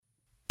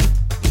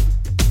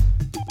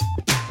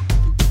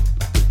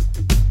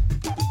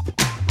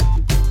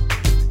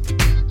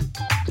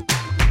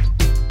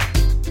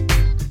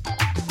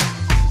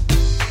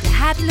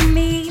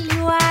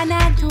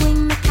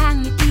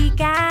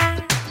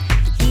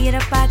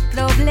hirap at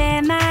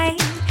problema'y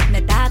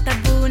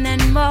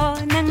natatabunan mo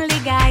ng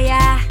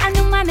ligaya.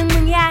 Ano man ang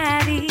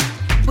mangyari,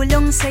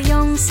 bulong sa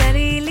iyong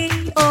sarili,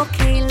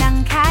 okay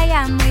lang,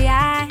 kaya mo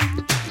yan.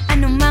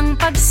 Anumang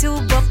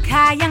pagsubok,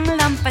 kayang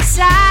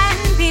lampasan.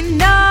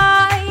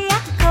 Pinoy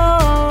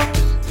ako,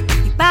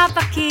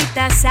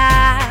 ipapakita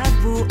sa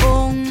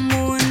buong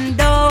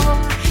mundo.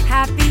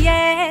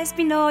 Happiest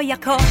Pinoy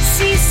ako.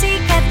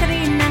 Sisikat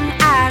rin ng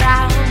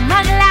araw,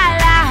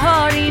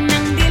 maglalaho rin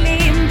ng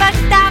dilim.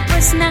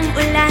 Pagtapos ng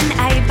ulan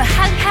ay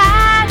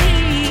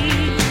bahaghari,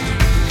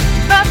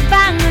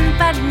 babangon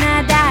pag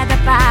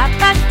nadadapa.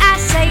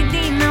 Pag-asa'y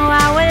di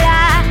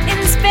nawawala,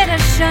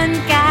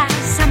 inspirasyon ka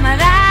sa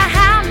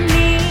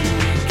marami.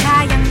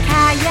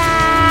 Kayang-kaya,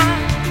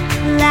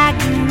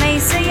 laging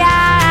may saya,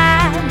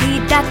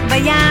 bida't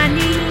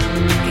bayani,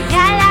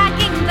 kaya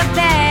laging the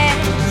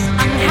best.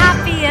 Ang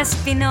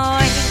Happiest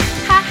Pinoy,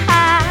 ha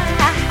ha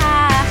ha ha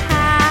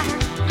ha.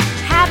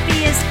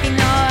 Happiest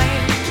Pinoy,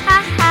 ha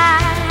ha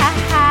ha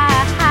ha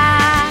ha.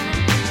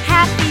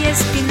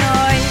 Happiest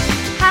Pinoy,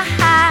 ha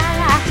ha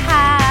ha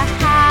ha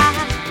ha.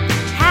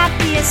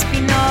 Happiest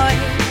Pinoy,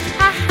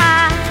 ha ha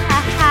ha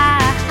ha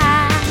ha.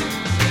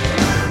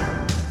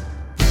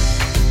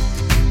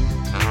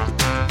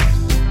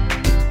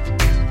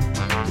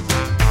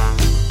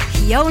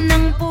 Hiyaw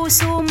ng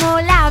puso mo,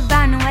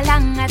 laban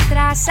walang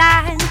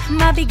atrasan.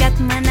 Mabigat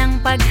man ang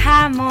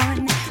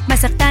paghamon,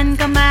 masaktan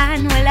ka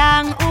man,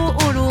 walang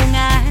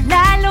uurungan.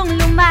 Lalong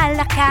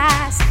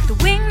lumalakas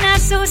tuwing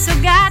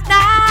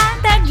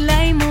nasusugatan.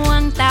 Taglay mo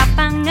ang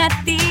tapang at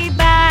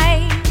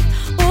tibay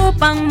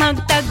upang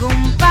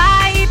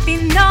magtagumpay.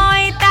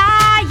 Pinoy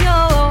tayo,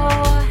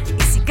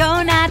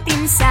 isigaw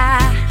natin sa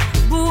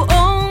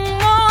buong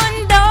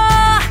mundo.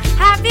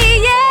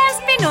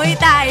 Happiest Pinoy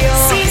tayo.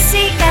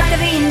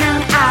 Sisikat rin ng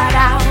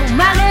araw,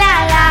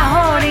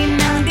 maglalaho rin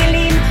ng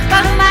dilim.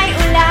 Pag may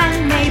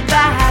ulan, may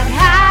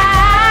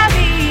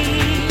bahaghari,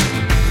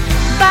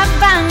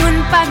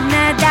 babangon pag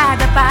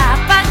nadadapa.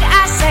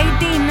 Pag-asa'y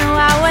di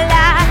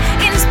nawawala,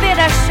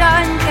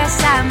 inspirasyon ka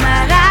sa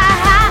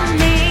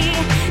marami.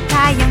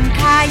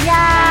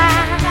 Kayang-kaya,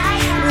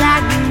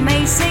 laging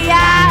may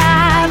saya,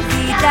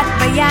 bida't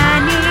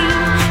bayani,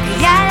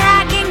 kaya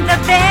laging the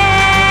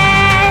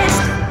best.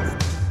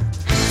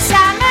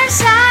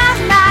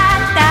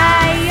 Sama-sama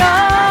tayo,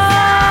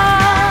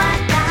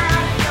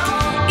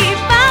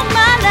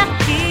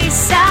 ipamalaki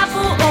sa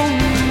buong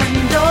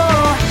mundo.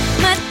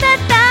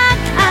 Matatag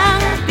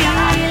ang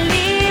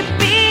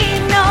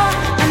Pilipino,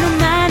 ano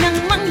man ang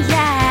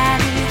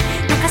mangyari,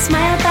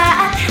 nakasmile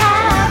pa at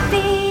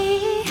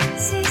happy.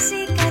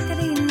 Sisikat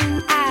rin ng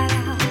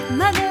araw,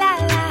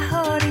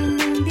 maglalaho rin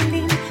ng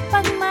dilim.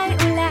 Pag may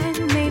ulan,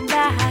 may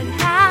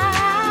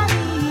bahaghari,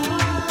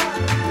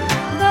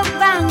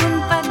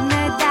 babangon pag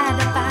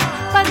nadadapa.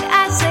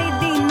 Pag-asa'y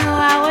di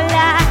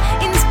nawawala,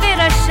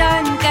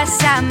 inspirasyon ka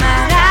sa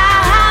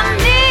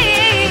marami.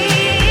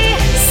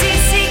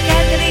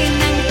 Sisikat rin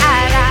ng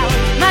araw,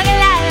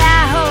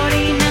 maglalaho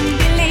rin ng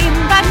dilim.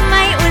 Pag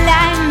may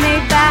ulan, may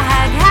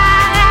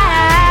bahaghari,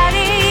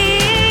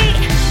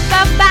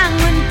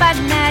 babangon pag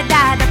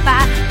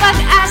nadadapa.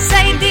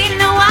 Pag-asa'y di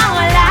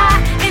nawawala,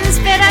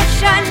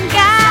 inspirasyon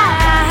ka.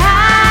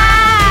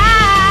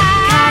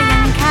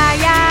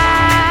 Kayang-kaya,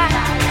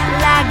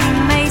 laging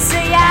may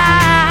saya,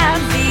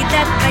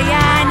 bida't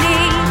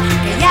bayani,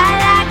 kaya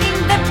laging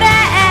the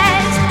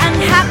best. Ang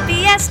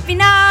Happiest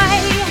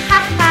Pinoy,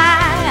 ha ha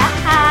ha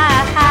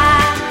ha ha.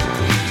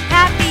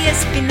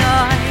 Happiest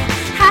Pinoy,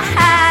 ha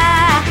ha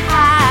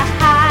ha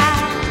ha.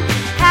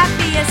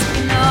 Happiest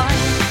Pinoy,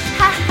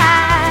 ha ha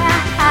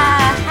ha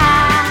ha.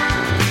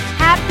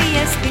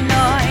 Happiest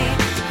Pinoy,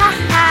 ha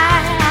ha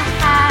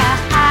ha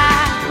ha.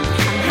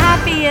 Ang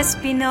Happiest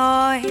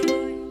Pinoy.